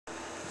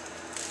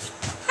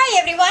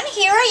everyone,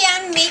 here I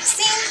am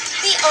mixing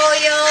the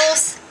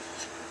oils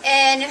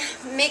and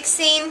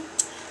mixing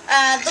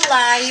the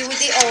lye with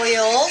the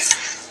oils.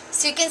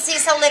 So you can see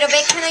it's a little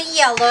bit kind of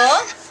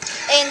yellow,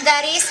 and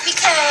that is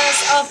because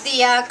of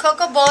the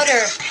cocoa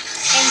butter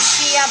and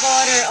shea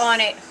butter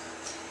on it,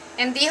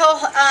 and the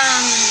whole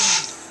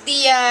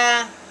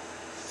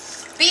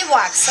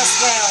beeswax as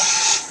well.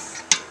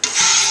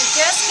 So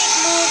just keep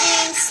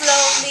moving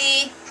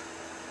slowly.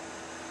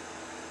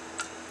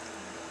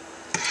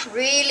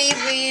 Really,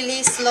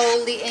 really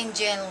slowly and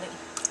gently.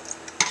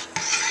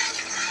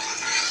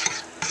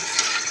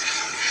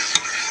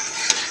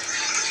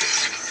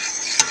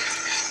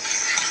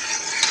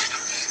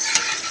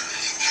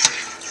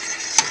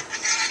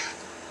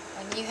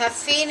 When you have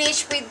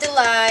finished with the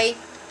lye,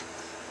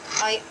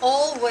 I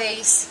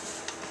always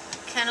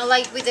kind of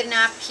like with a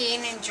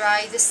napkin and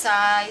dry the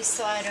sides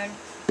so I don't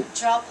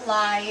drop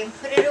lye and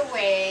put it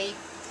away.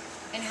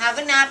 And have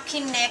a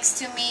napkin next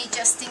to me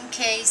just in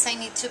case I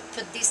need to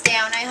put this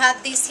down. I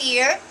have this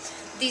here,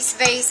 this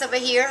vase over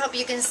here, hope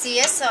you can see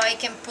it, so I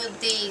can put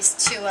these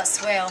too as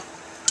well.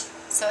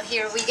 So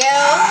here we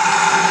go.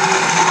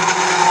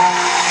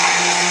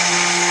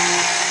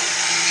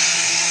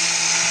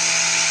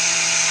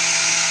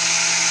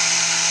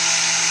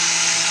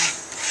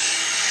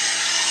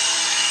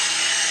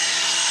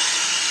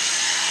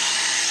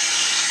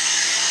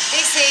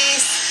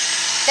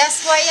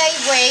 That's why I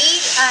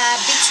wait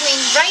between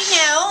right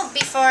now,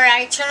 before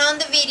I turn on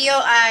the video,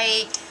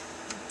 I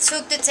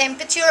took the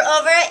temperature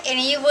over and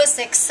it was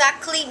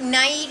exactly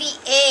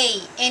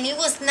 98, and it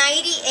was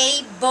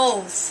 98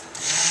 both.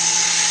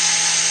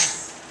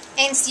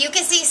 And so you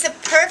can see it's a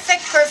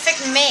perfect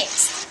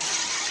mix.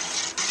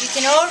 You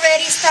can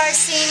already start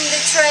seeing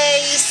the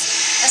trays,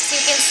 as you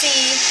can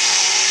see.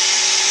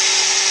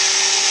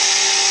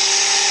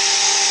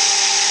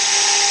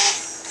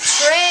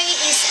 Tray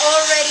is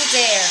already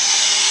there.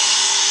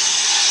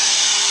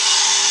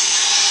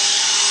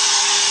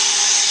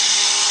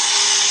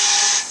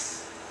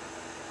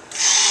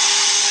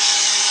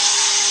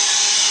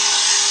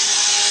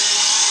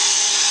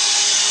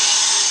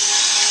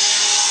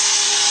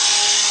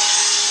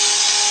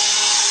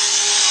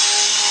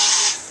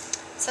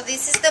 So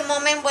this is the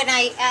moment when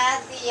I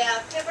add the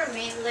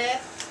peppermint lip.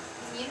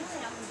 And you know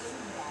that I'm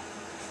doing that.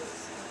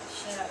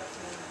 Shut up,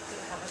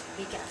 I have a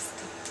big ass.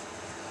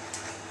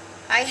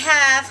 I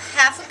have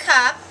half a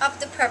cup of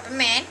the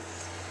peppermint,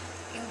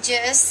 and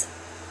just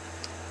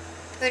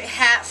put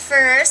half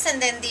first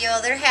and then the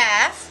other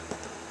half.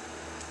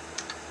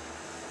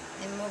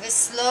 And move it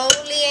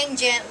slowly and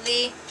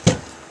gently.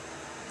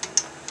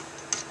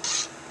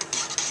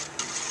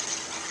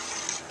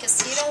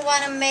 Because you don't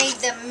want to make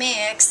the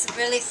mix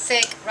really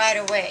thick right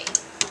away.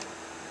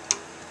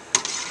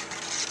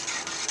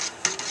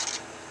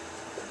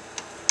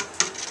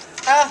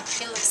 Oh,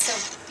 it looks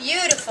so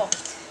beautiful.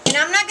 And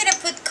I'm not going to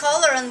put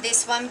color on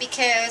this one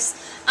because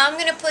I'm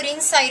going to put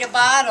inside a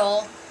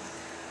bottle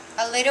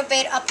a little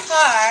bit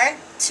apart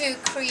to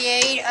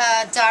create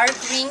a dark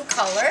green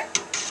color.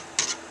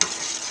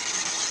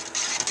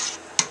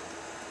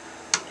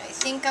 I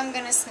think I'm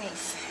going to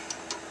sniff.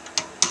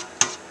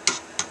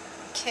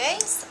 Okay,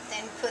 so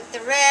then put the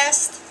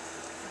rest.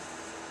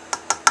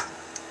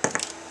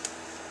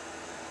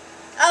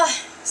 Oh,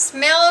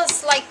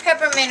 smells like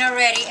peppermint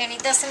already, and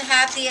it doesn't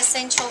have the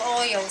essential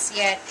oils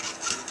yet.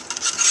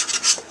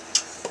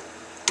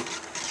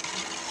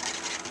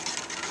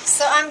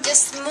 So I'm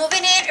just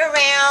moving it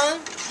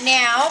around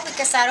now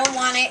because I don't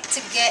want it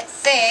to get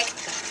thick.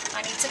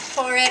 I need to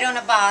pour it on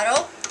a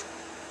bottle.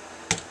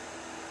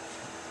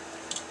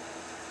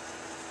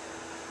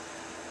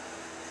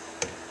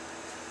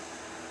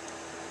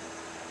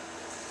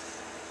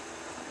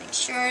 Make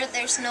sure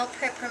there's no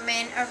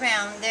peppermint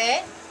around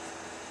it.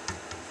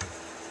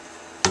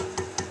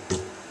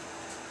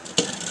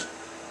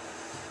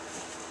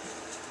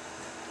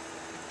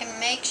 And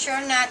make sure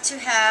not to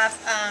have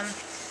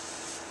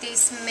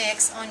this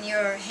mix on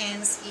your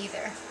hands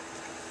either.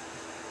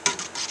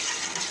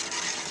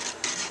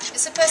 You're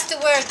supposed to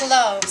wear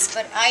gloves,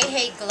 but I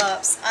hate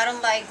gloves. I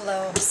don't like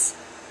gloves.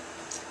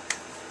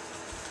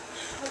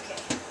 Okay.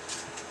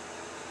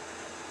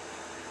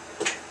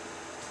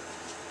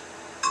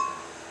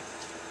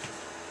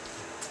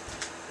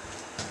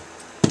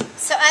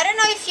 So I don't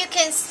know if you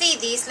can see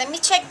this. Let me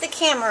check the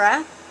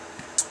camera.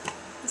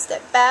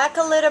 Step back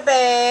a little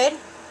bit.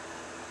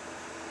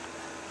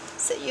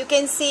 So you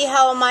can see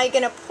how am I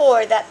going to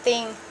pour that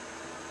thing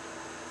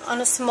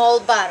on a small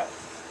bottle.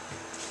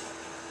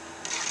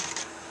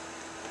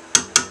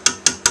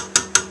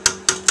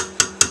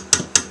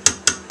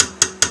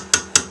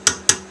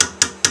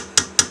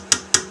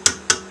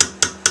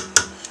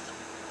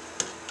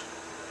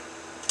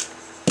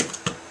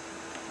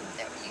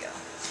 There we go.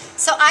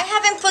 So I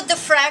haven't put the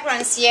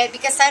fragrance yet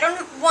because I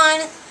don't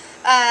want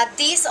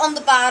this on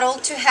the bottle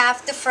to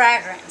have the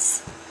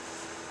fragrance.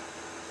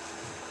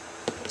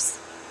 Oops.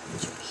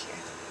 Here.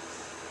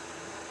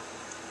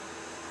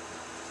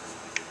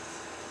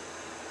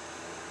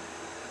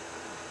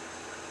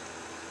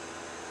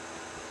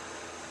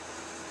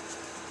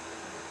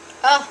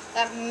 Oh,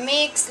 that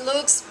mix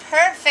looks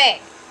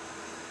perfect.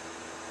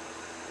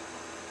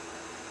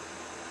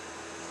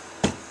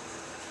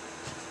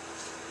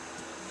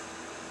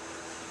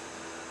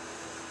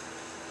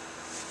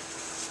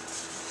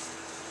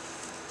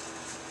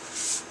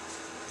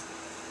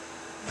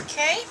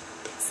 Okay,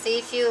 see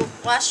if you're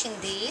washing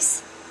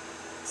these.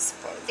 Let's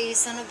pour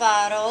these in a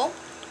bottle.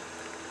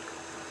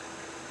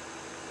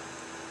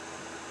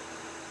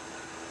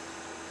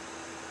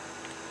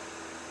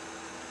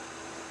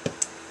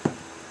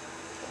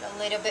 Put a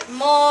little bit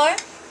more.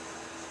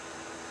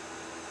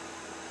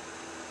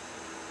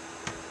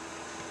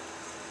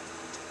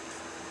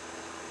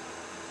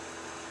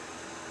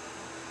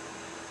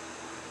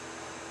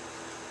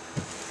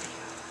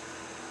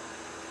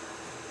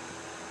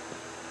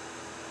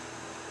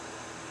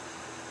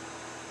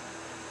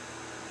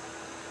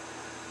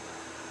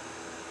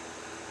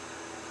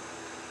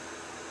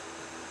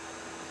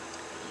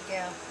 There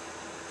you go.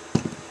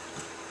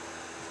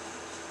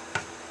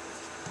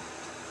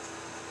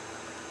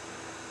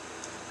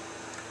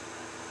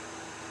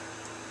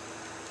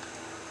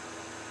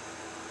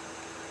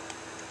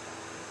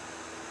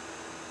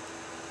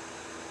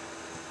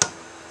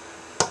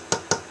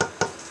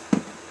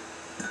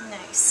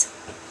 Nice.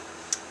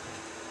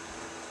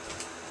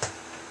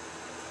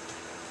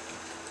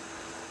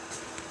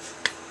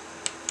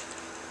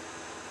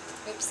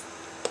 Oops.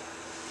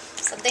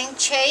 So then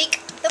shake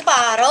the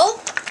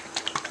bottle.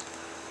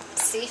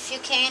 See if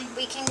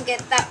we can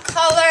get that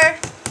color,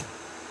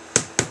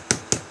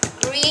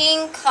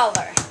 green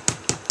color.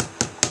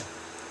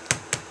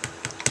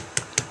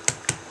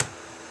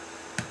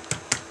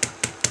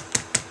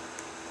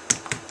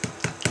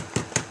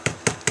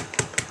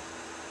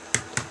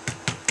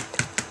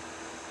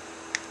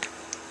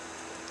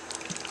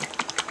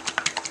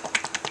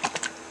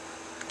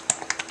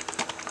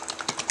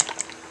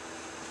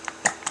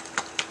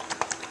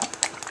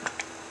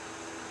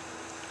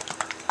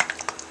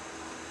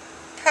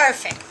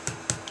 Perfect.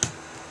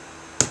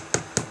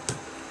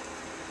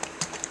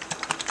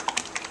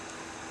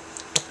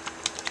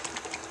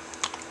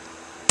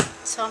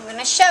 So I'm going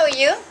to show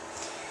you.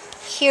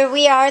 Here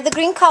we are, the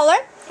green color,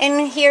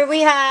 and here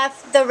we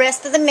have the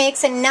rest of the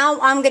mix, and now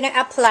I'm going to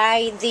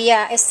apply the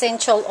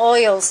essential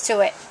oils to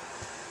it.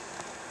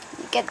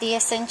 Get the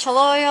essential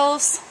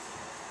oils.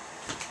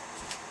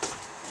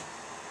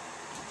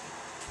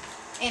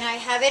 And I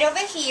have it over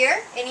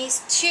here, and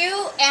it's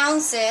 2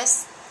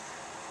 ounces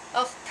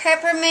of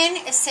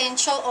peppermint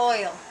essential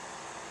oil.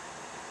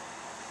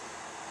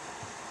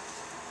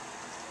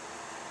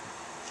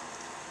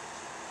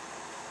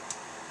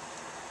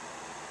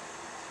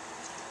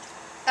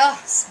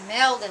 Oh,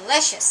 smell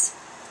delicious.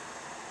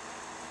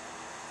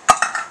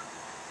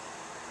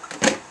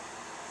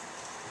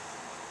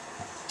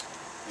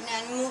 And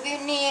I'm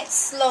moving it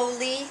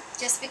slowly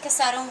just because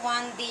I don't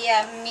want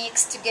the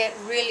mix to get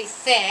really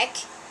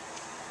thick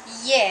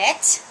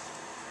yet.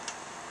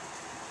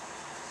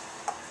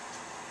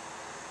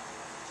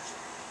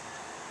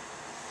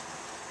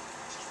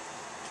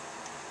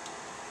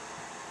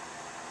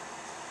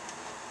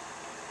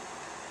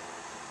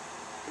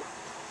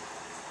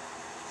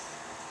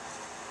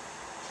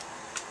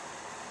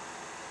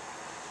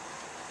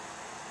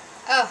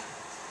 Oh,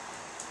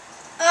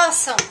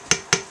 awesome.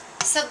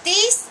 So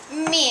this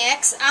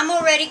mix, I'm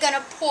already going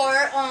to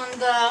pour on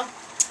the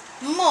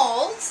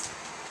mold.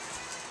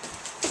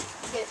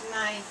 Get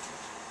my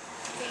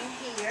thing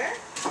here.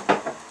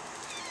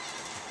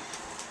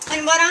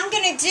 And what I'm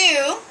going to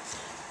do,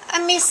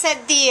 let me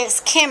set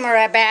this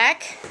camera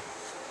back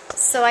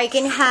so I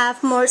can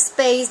have more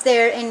space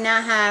there and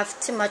not have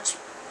too much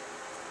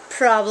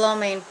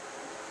problem and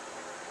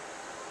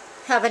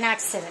have an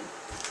accident.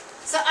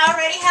 So I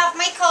already have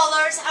my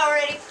colors. I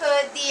already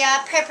put the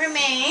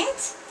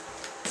peppermint,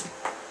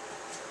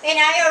 and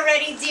I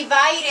already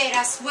divided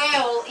as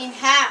well in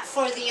half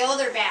for the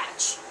other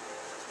batch.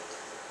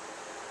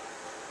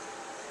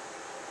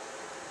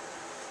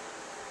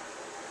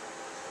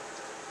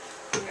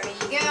 There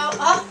you go.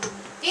 Oh,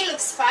 it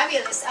looks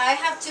fabulous. I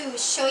have to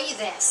show you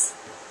this.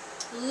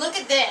 Look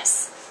at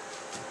this.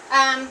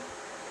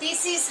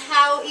 This is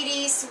how it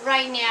is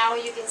right now.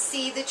 You can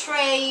see the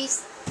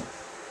trays.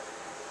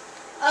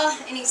 Oh,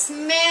 and it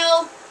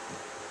smells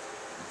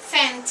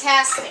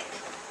fantastic.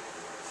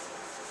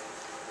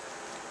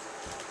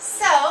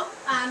 So,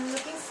 I'm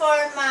looking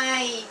for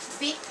my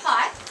big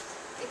pot.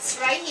 It's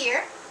right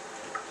here.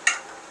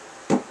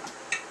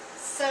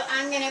 So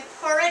I'm going to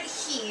pour it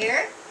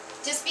here,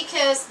 just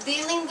because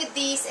dealing with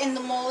these in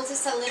the molds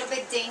is a little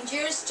bit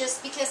dangerous,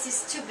 just because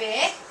it's too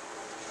big.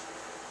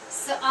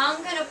 So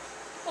I'm going to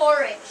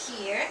pour it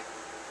here.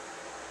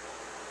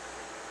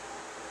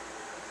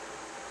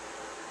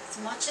 As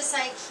much as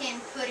I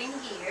can put in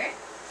here,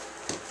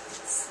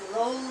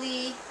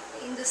 slowly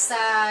in the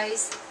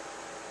size.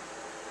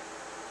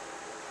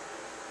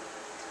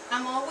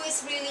 I'm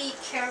always really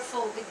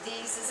careful with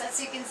these.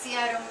 As you can see,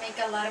 I don't make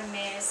a lot of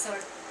mess or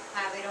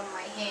have it on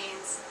my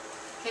hands.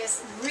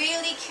 Because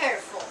really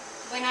careful.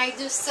 When I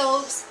do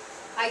soaps,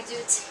 I do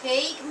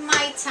take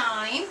my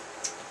time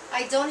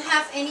I don't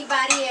have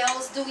anybody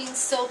else doing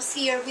soaps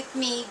here with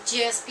me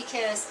just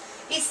because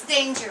it's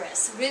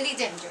dangerous, really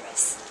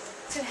dangerous,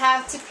 to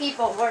have two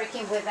people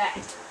working with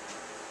that.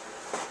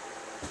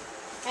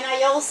 And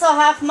I also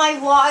have my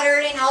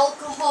water and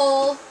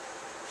alcohol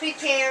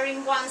prepared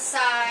in one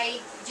side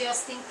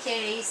just in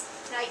case.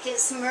 And I can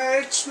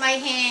smudge my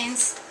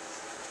hands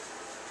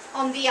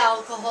on the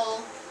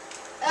alcohol.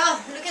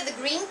 Oh, look at the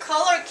green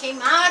color came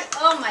out.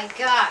 Oh my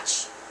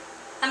gosh.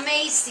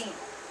 Amazing.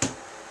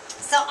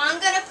 So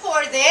I'm going to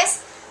pour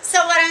this.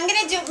 So what I'm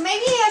going to do,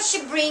 maybe I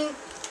should bring,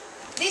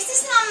 this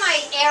is not my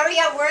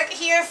area work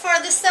here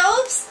for the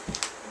soaps,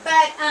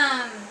 but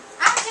I'm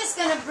just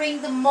going to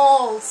bring the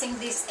molds in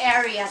this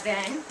area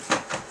then.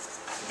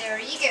 There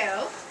you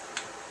go.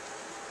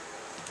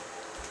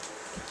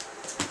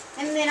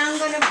 And then I'm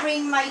going to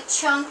bring my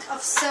chunk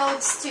of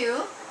soaps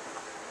too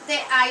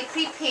that I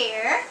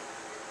prepare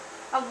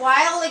a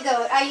while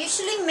ago. I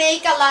usually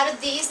make a lot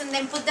of these and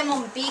then put them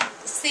on big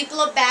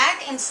Ziploc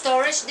bag and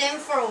storage them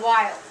for a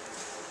while.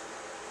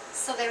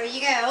 So there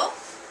you go.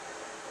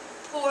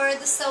 Pour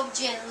the soap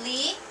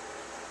gently.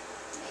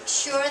 Make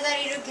sure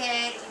that it'll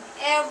get in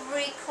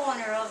every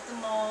corner of the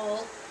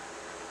mold.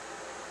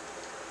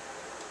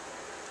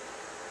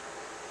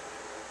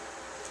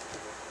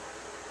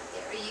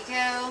 There you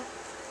go.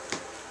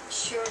 Make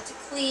sure to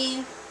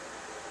clean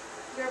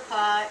your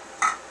pot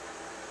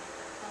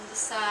on the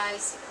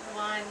sides. You don't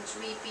want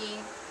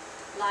dripping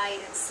light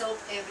and soap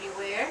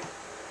everywhere.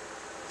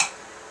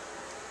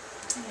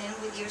 And then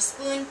with your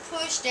spoon,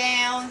 push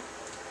down.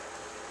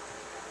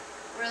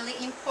 Really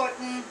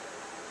important.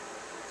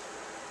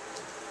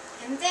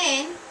 And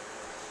then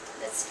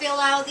let's fill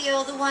out the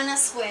other one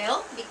as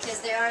well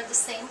because they are the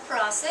same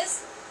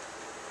process.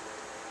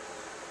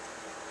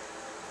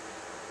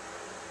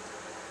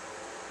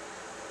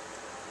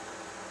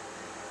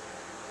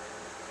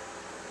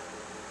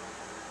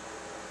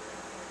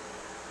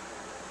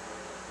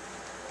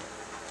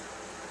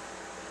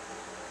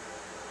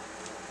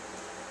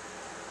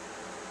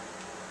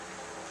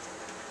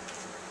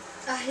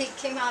 It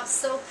came out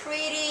so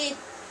pretty.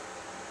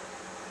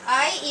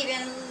 I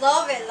even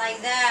love it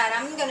like that.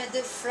 I'm gonna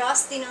do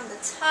frosting on the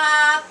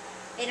top,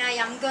 and I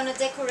am gonna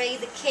decorate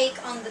the cake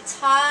on the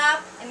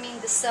top,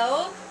 the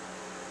soap.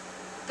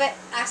 But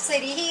as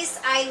it is,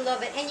 I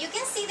love it. And you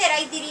can see that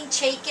I didn't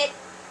shake it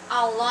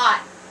a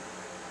lot.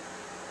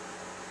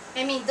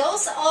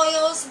 Those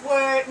oils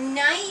were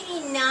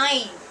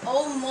 99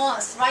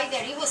 almost right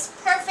there. It was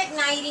perfect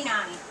 99.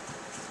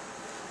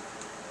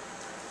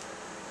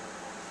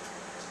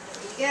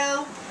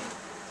 Go.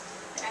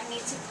 I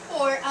need to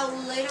pour a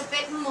little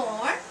bit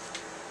more.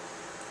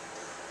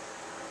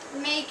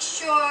 Make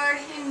sure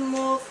and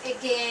move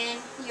again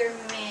your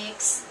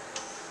mix.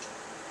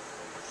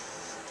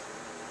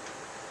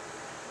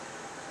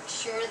 Make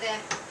sure that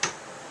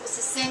those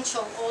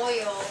essential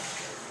oil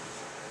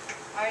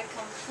are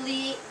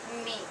complete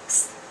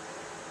mixed.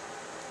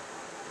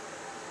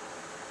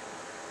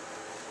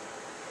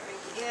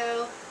 There you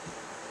go.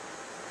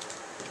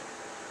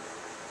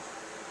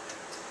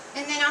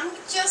 And then I'm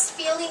just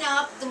filling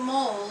up the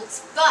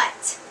molds,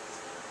 but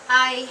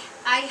I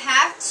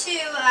have to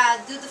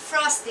do the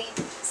frosting,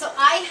 so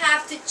I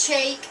have to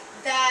shake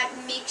that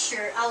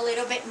mixture a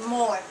little bit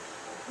more,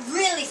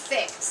 really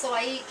thick, so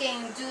I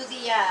can do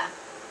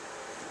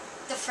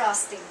the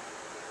frosting.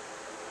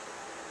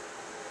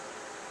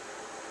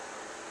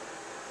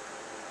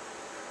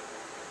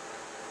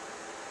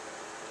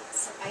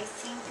 So I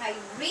think I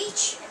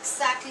reached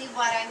exactly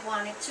what I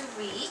wanted to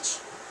reach.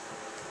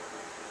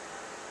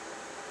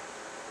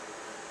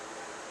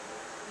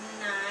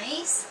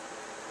 Nice.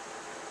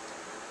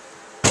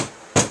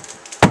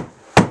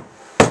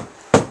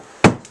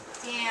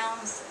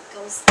 Down, so it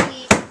goes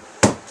deep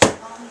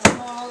on the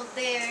mold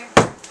there.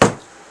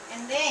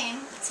 And then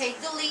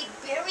take the lid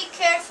very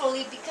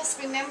carefully because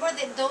remember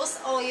that those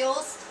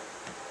oils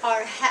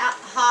are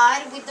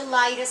hot with the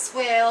light as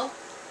well.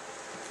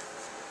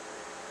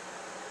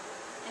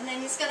 And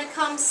then it's going to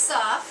come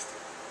soft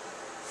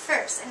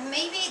first. And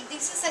maybe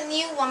this is a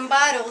new one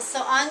bottle,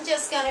 so I'm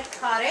just going to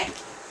cut it.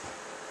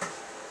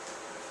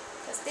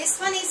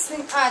 This one is,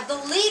 the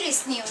lid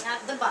is new,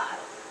 not the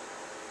bottle.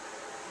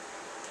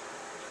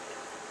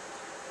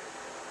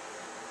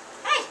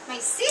 Hey, my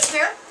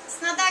scissor,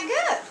 it's not that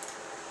good.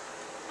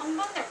 I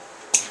wonder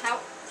how,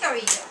 there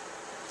you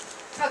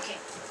go. Okay,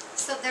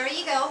 so there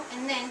you go,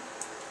 and then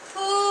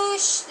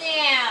push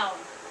down.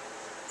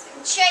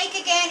 So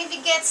shake again if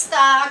it gets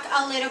stuck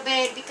a little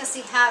bit because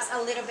it has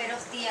a little bit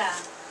of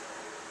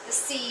the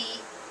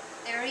seed.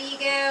 There you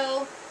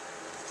go.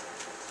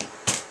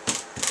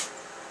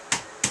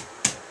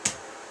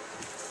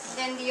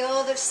 Then the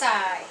other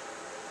side.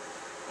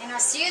 And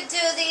as you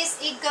do this,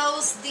 it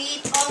goes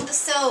deep on the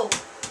soap.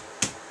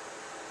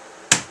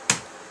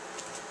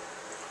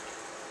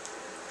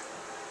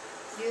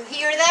 You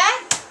hear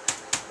that?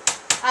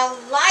 I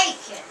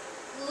like it.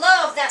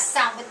 Love that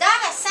sound. But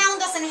that sound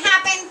doesn't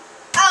happen.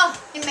 Oh,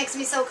 it makes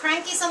me so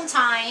cranky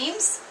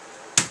sometimes.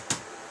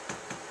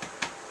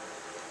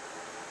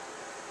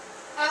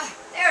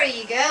 There There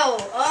you go.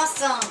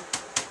 Awesome.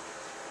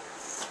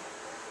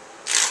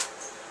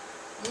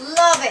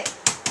 Love it.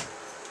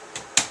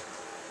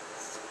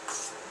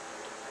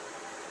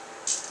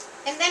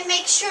 And then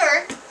make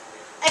sure,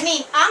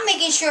 I'm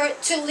making sure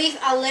to leave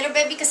a little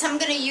bit because I'm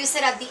going to use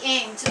it at the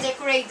end to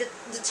decorate the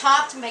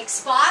top, to make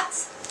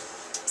spots.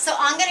 So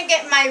I'm going to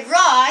get my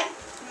rod,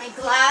 my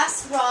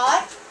glass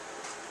rod.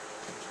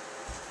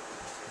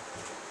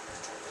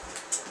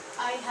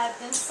 I have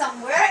them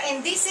somewhere,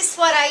 and this is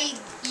what I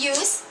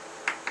use,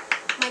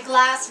 my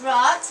glass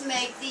rod, to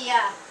make the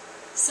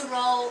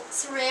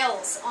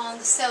swirls on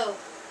the soap.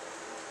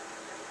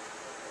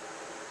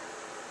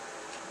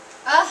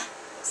 Ah,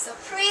 so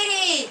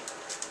pretty.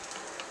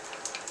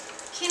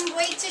 Can't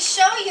wait to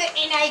show you,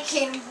 and I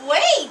can't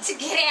wait to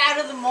get it out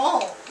of the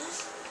mold.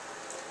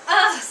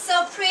 Ah,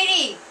 so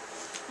pretty.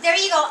 There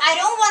you go. I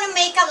don't want to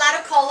make a lot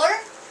of color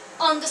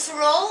on the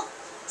swirl,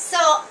 so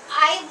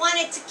I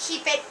wanted to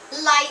keep it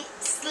light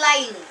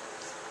slightly.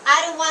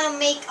 I don't want to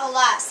make a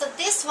lot. So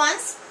this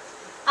one's,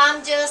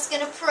 I'm just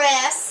going to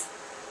press.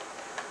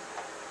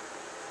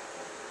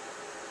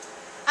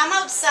 I'm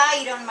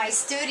outside on my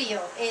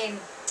studio, and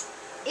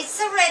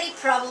it's already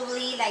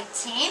probably like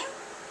 10.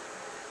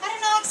 I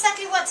don't know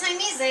exactly what time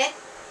is it,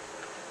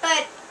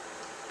 but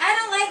I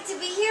don't like to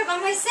be here by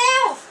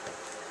myself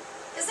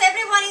because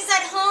everyone is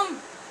at home,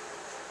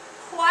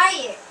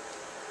 quiet.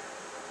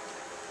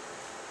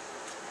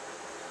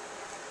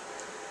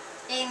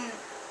 And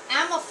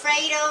I'm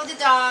afraid of the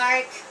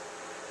dark.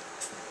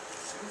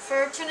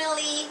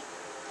 Unfortunately,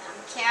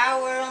 I'm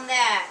cower on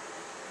that.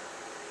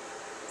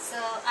 So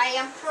I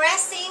am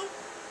pressing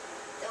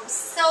those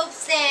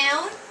soaps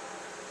down.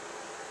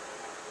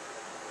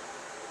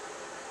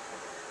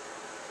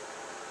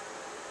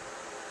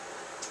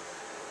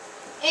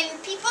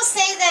 And people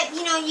say that,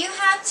 you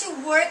have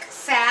to work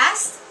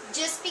fast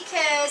just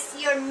because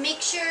your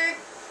mixture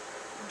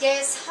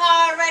gets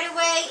hard right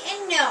away.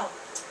 And no,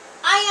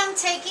 I am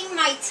taking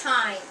my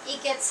time.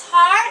 It gets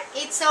hard,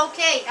 it's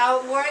okay.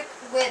 I'll work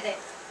with it.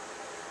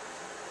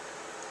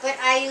 But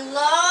I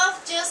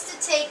love just to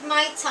take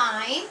my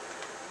time.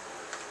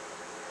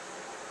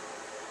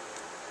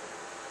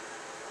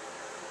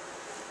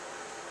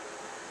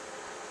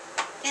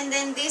 And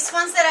then these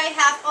ones that I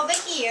have over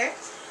here,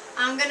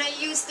 I'm going to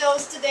use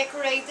those to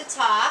decorate the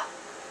top.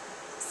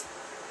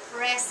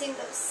 Pressing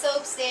those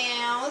soaps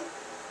down.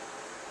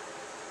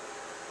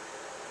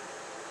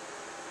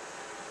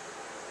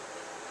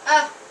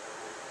 Oh,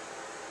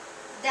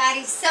 that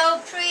is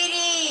so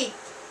pretty.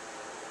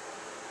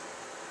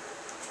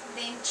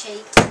 Then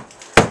shake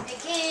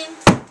again,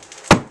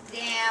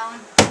 down.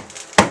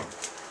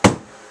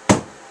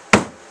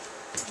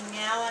 And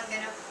now I'm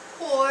going to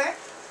pour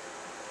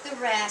the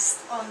rest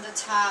on the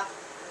top.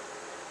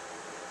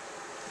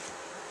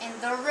 And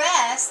the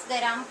rest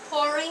that I'm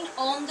pouring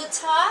on the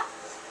top,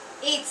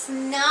 it's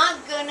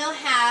not going to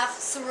have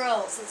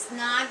swirls. It's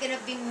not going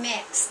to be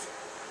mixed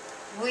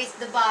with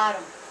the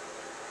bottom.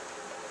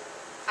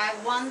 I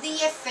want the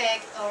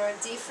effect or a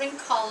different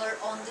color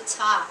on the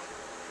top.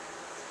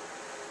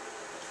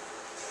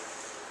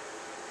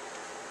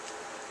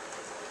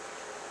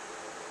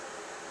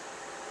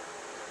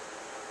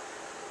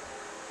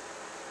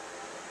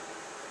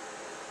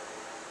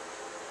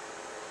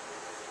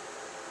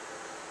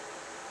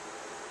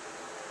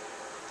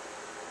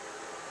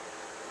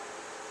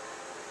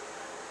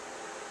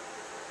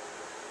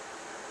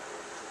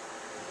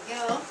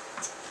 Go.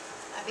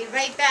 I'll be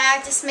right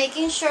back, just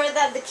making sure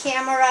that the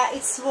camera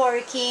is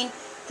working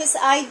because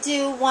I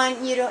do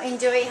want you to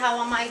enjoy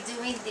how am I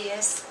doing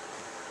this.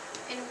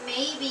 And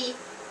maybe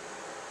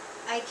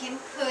I can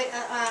put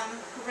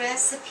a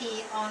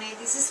recipe on it.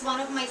 This is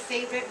one of my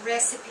favorite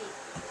recipes.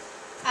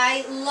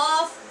 I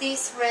love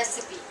this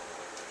recipe.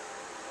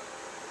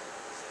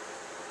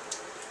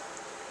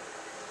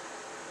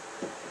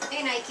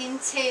 And I can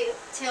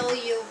tell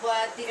you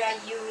what did I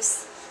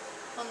use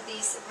on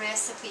this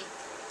recipe.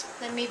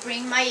 Let me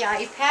bring my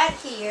iPad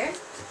here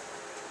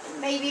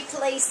and maybe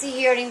place it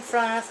here in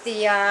front of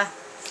the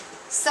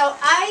so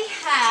I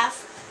have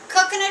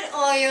coconut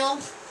oil,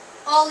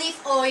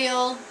 olive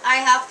oil, I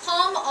have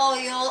palm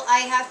oil,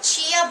 I have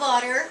chia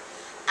butter,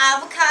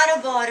 avocado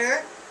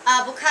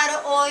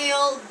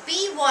oil,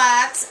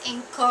 beeswax,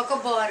 and cocoa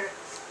butter.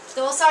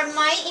 Those are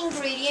my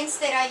ingredients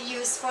that I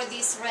use for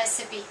this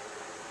recipe.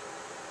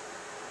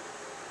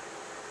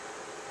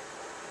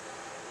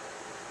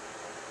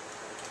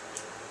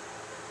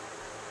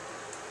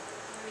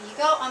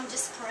 Go. I'm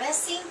just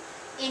pressing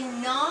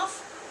enough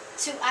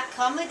to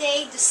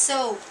accommodate the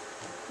soap,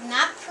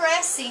 not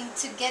pressing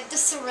to get the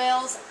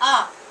swirls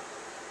up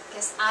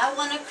because I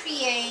want to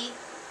create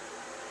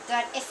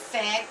that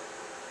effect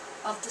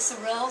of the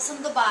swirls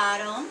on the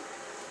bottom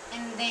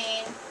and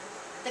then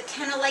the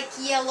kind of like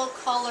yellow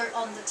color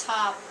on the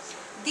top.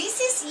 This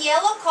is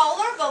yellow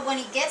color, but when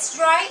it gets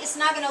dry it's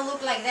not going to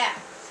look like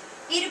that.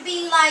 It'll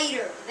be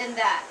lighter than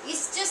that.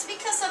 It's just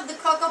because of the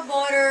cocoa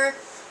butter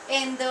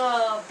and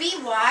the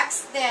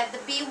beeswax, that the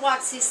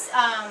beeswax is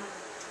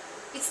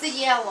it's the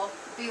yellow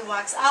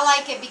beeswax. I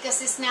like it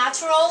because it's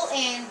natural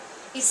and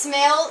It's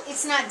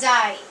not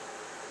dye.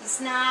 It's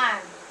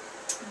not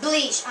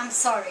bleach. I'm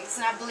sorry, it's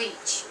not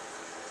bleach.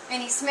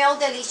 And it smells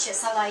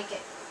delicious. I like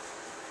it.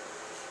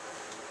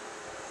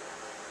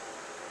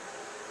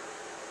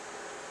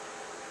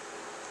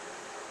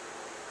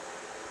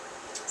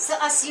 So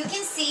as you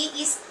can see,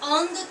 it's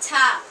on the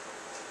top.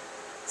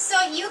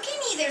 So you can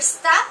either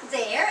stop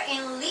there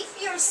and leave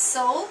your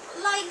soap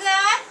like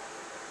that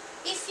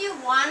if you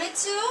wanted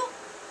to,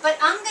 but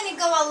I'm going to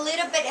go a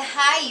little bit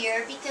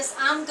higher because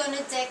I'm going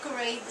to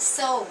decorate the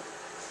soap.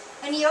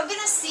 And you're going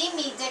to see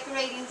me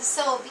decorating the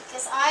soap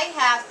because I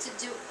have to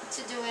do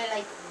it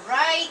like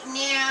right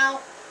now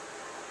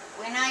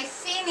when I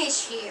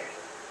finish here.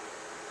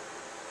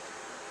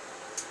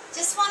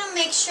 Just want to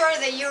make sure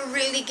that you're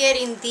really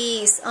getting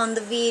these on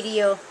the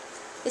video.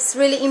 It's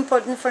really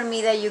important for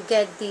me that you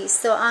get these.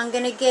 So I'm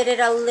going to get it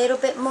a little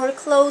bit more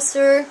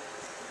closer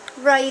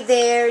right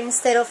there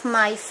instead of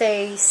my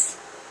face.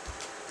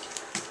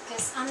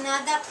 Because I'm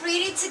not that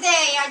pretty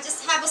today. I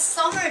just have a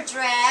summer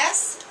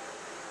dress.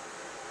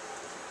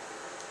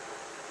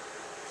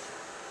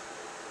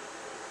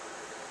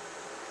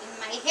 And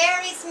my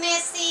hair is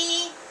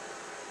messy.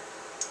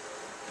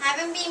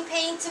 Haven't been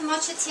paying too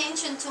much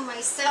attention to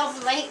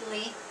myself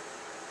lately.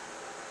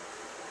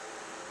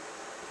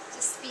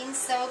 Just been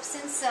soaps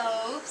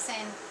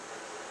and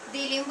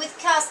dealing with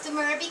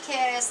customer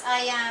because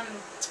I am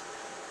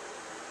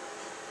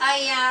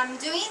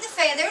doing the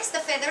feathers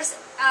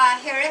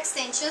hair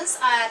extensions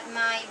at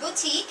my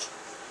boutique,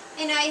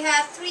 and I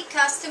have 3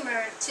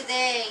 customers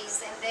today,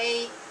 and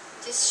they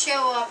just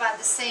show up at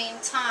the same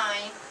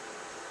time.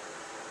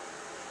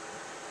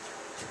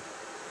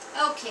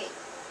 Okay.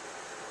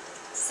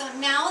 So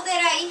now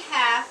that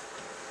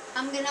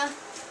I'm gonna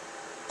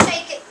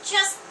take it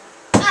just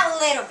a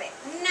little bit,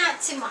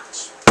 not too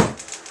much.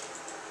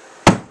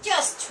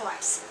 Just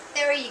twice.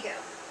 There you go.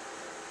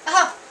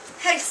 Oh,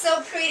 that is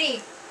so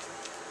pretty.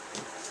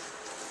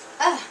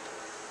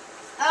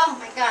 Oh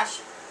my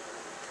gosh.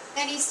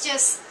 And it's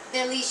just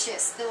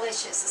delicious,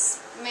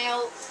 delicious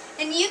smell.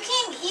 And you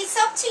can, it's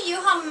up to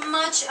you how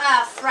much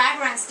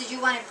fragrance do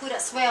you want to put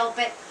as well,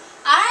 but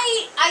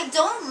I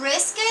don't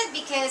risk it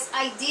because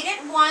I did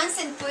it once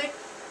and put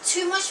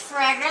too much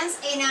fragrance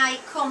and I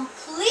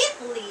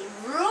completely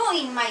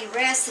ruined my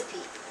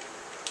recipe.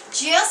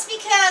 Just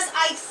because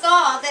I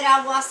thought that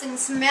I wasn't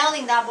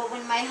smelling that, but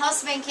when my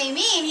husband came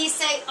in, he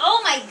said,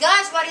 "Oh my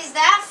gosh, what is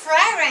that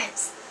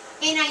fragrance?"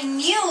 And I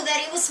knew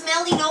that it was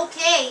smelling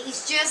okay.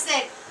 It's just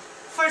that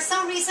for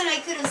some reason I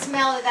couldn't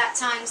smell it that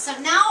time. So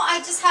now I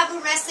just have a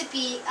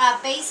recipe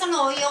based on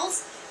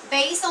oils,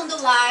 based on the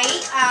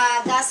light.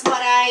 That's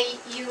what I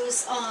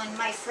use on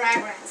my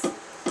fragrance.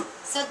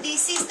 So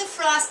this is the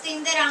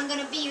frosting that I'm going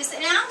to be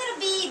using. And I'm going to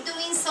be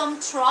doing some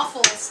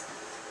truffles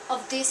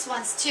of these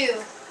ones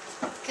too,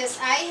 because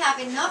I have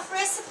enough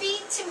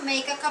recipe to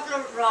make a couple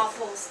of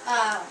truffles.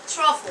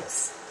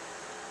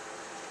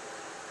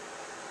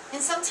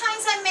 And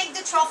sometimes I make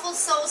the truffles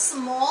so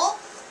small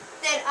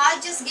that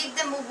I just give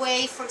them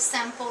away for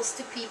samples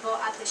to people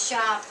at the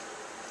shop.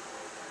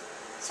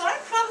 So I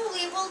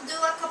probably will do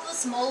a couple of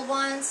small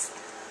ones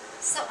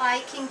so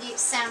I can give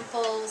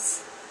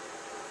samples.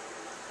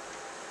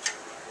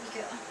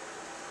 There you go.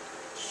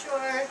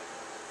 Sure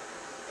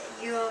that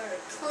you're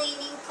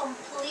cleaning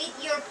complete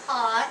your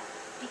pot,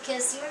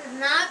 because you're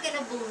not going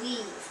to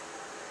believe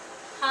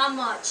how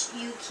much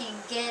you can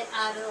get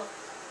out of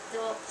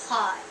the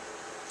pot.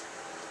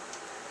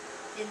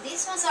 And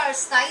these ones are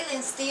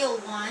stainless steel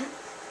one.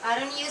 I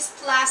don't use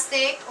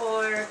plastic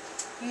or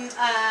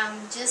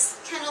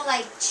just kind of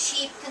like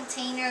cheap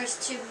containers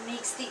to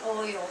mix the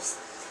oils.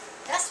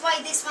 That's why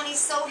this one is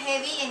so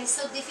heavy and it's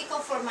so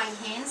difficult for my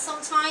hands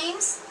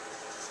sometimes,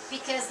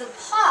 because the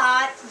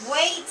pot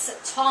weighs a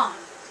ton,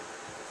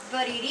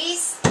 but it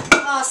is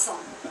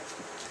awesome.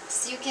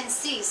 As you can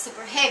see,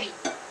 super heavy.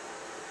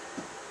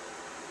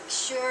 Make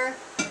sure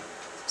to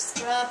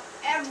scrub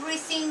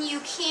everything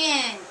you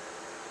can.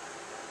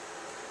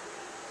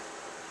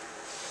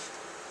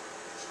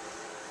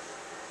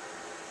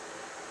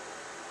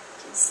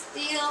 You can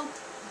still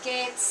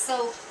get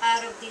soap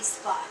out of this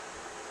pot.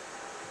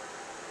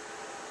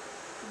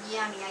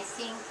 Yummy. I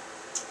think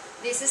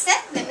this is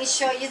it. Let me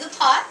show you the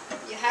pot.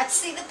 You have to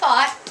see the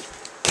pot.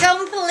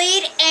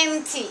 Complete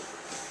empty.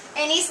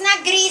 And it's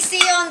not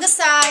greasy on the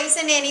sides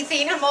and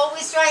anything. I'm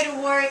always trying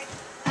to work,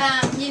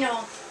 you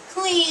know,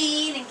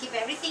 clean and keep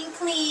everything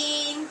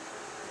clean.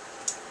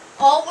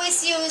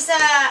 Always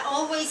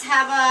always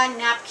have a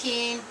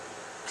napkin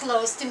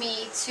close to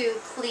me to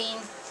clean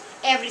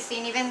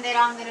everything, even that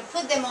I'm going to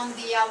put them on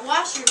the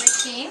washer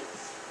machine,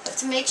 but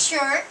to make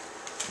sure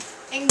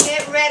and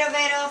get rid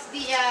of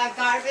the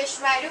garbage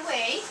right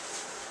away.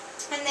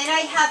 And then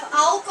I have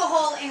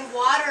alcohol and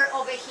water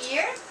over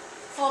here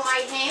for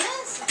my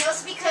hands,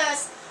 just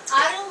because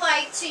I don't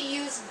like to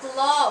use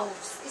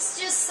gloves. It's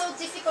just so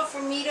difficult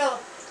for me to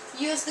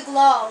use the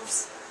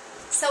gloves.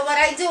 So what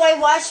I do, I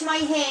wash my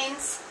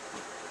hands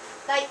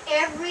like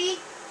every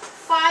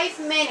 5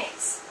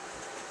 minutes.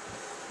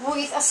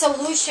 with a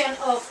solution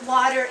of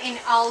water and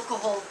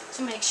alcohol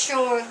to make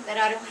sure that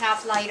I don't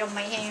have lye on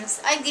my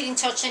hands. I didn't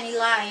touch any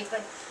lye,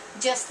 but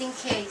just in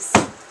case.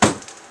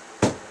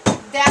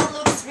 That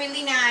looks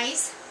really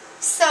nice.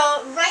 So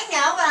right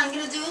now what I'm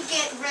going to do is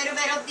get rid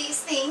of these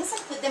things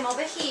and put them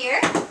over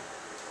here.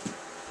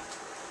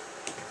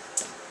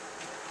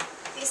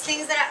 These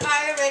things that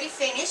I already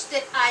finished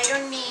that I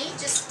don't need,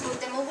 just put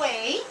them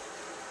away.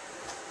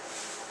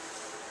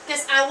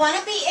 Because I want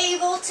to be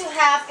able to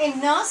have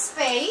enough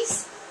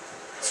space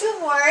to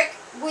work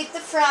with the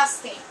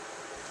frosting.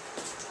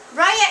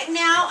 Right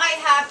now I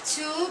have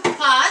 2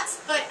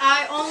 pots, but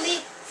I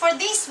only, for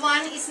this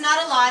one, it's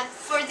not a lot.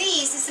 For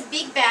this, it's a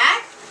big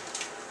bag.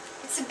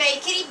 It's a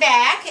bakery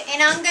bag,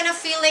 and I'm going to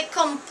fill it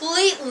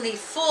completely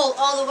full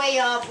all the way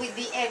up with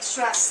the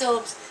extra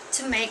soaps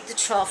to make the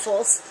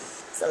truffles.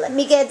 So let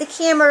me get the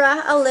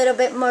camera a little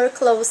bit more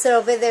closer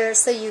over there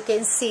so you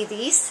can see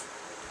these.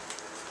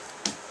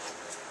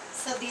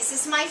 So this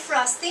is my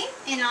frosting,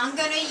 and I'm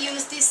going to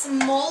use this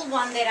small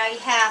one that I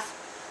have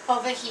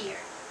over here.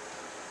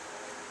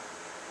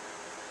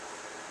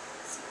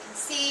 So you can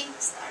see,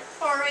 start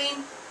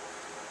pouring.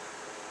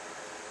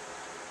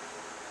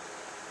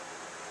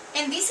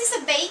 And this is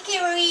a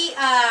bakery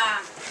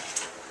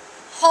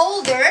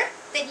holder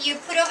that you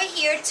put over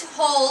here to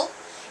hold.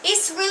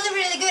 It's really,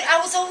 really good. I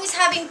was always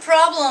having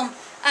problem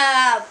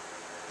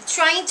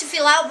trying to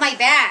fill out my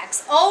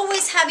bags.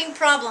 Always having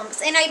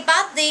problems. And I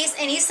bought this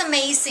and it's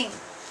amazing.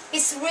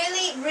 It's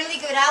really, really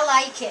good. I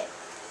like it.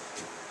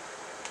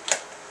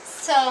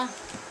 So,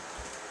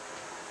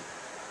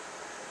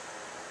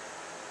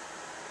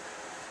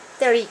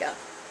 there you go.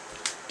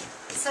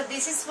 So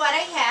this is what I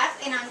have,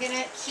 and I'm going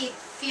to keep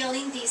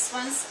filling these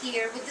ones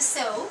here with the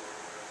soap.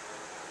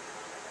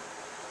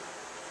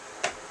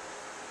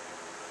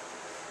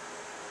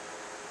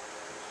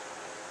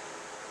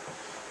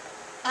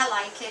 I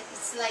like it.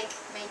 It's like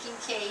making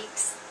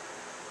cakes.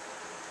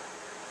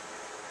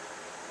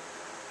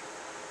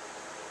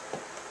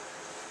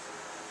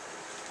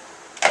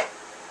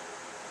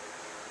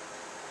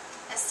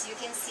 As you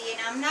can see,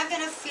 and I'm not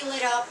going to fill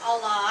it up a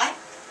lot.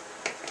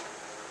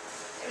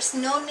 There's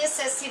no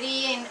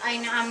necessity, and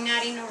I'm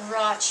not in a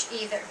rush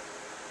either.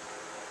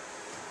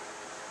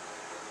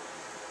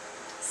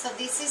 So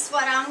this is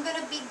what I'm going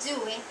to be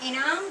doing, and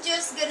I'm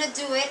just going to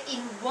do it in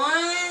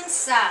one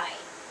side.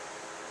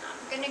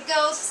 I'm going to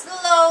go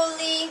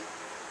slowly,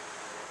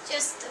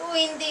 just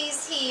doing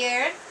this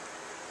here.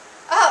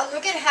 Oh,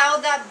 look at how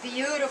that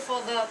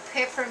beautiful the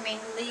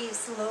peppermint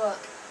leaves look.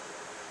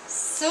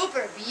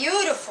 Super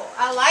beautiful.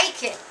 I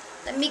like it.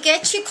 Let me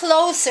get you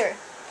closer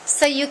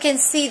so you can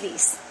see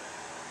this.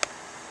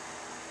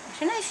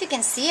 I don't know if you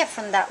can see it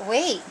from that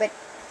way, but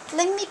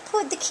let me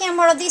put the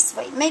camera this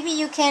way. Maybe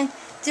you can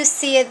just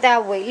see it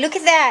that way. Look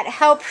at that,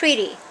 how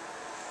pretty.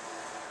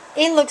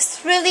 It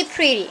looks really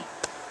pretty.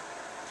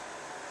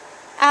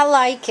 I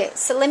like it.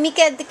 So let me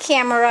get the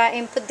camera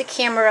and put the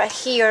camera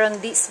here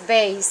on this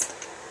base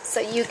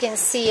so you can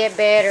see it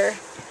better.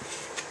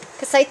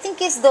 Because I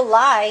think it's the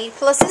light,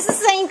 plus it's the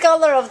same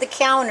color of the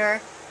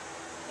counter.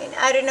 And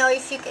I don't know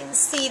if you can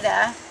see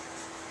that.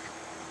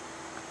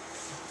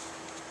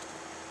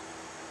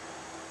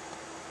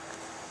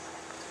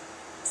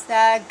 Is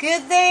that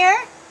good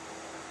there?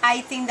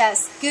 I think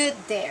that's good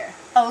there.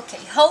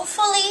 Okay,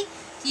 hopefully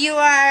you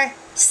are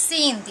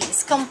seeing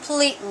this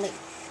completely.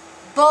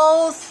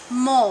 Both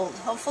mold.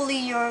 Hopefully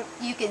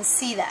you can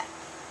see that.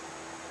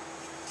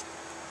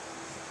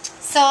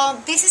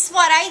 So this is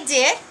what I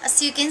did,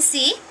 as you can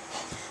see.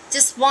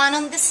 Just one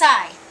on the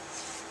side.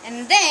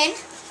 And then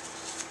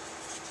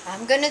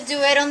I'm gonna do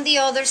it on the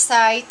other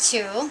side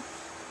too.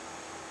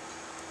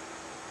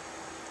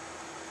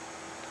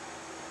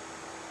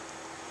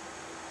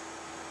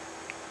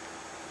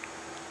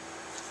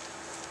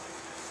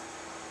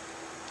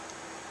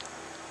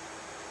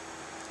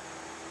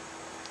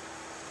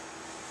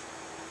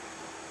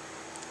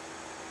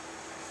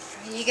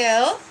 There you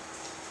go.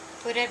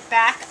 Put it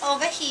back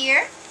over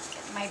here.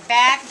 Get my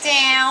back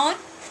down.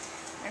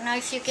 I don't know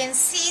if you can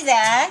see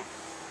that.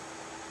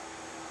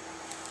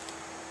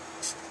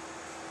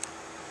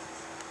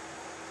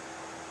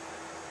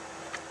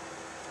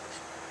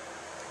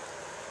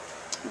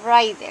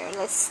 Right there.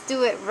 Let's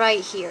do it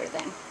right here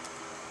then.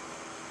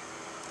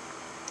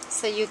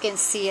 So you can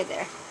see it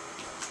there.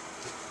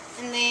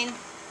 And then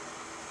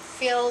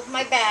fill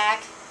my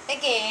bag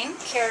again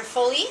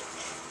carefully.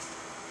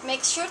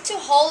 Make sure to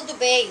hold the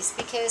base,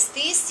 because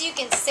this you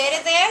can set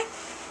it there,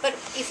 but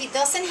if it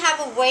doesn't have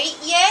a weight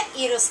yet,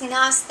 it does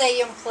not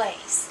stay in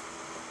place.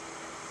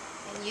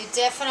 And you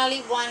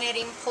definitely want it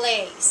in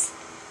place.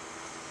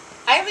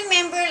 I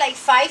remember like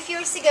 5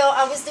 years ago,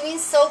 I was doing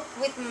soap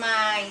with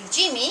my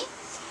Jimmy,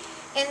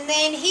 and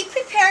then he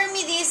prepared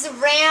me this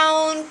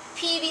round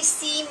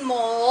PVC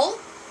mold,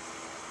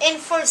 and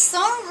for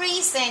some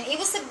reason, it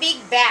was a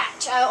big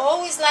batch. I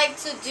always like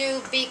to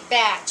do big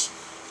batch.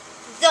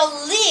 The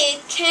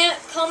lid can't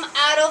come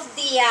out of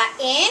the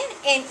end,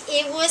 and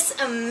it was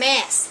a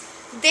mess.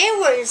 There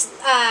was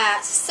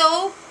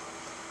soap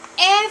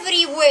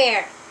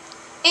everywhere.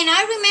 And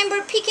I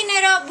remember picking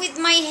it up with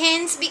my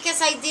hands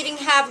because I didn't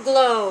have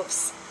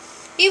gloves.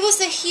 It was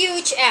a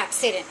huge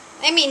accident.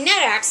 I mean,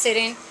 not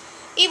accident.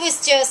 It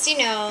was just, you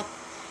know,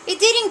 it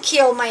didn't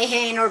kill my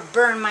hand or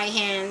burn my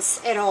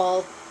hands at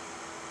all.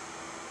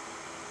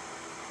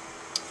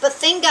 But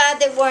thank God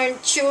there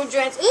weren't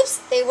children. Oops,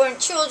 there weren't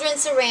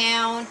children's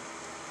around.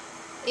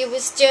 It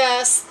was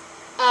just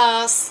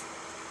us.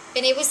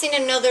 And it was in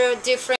another different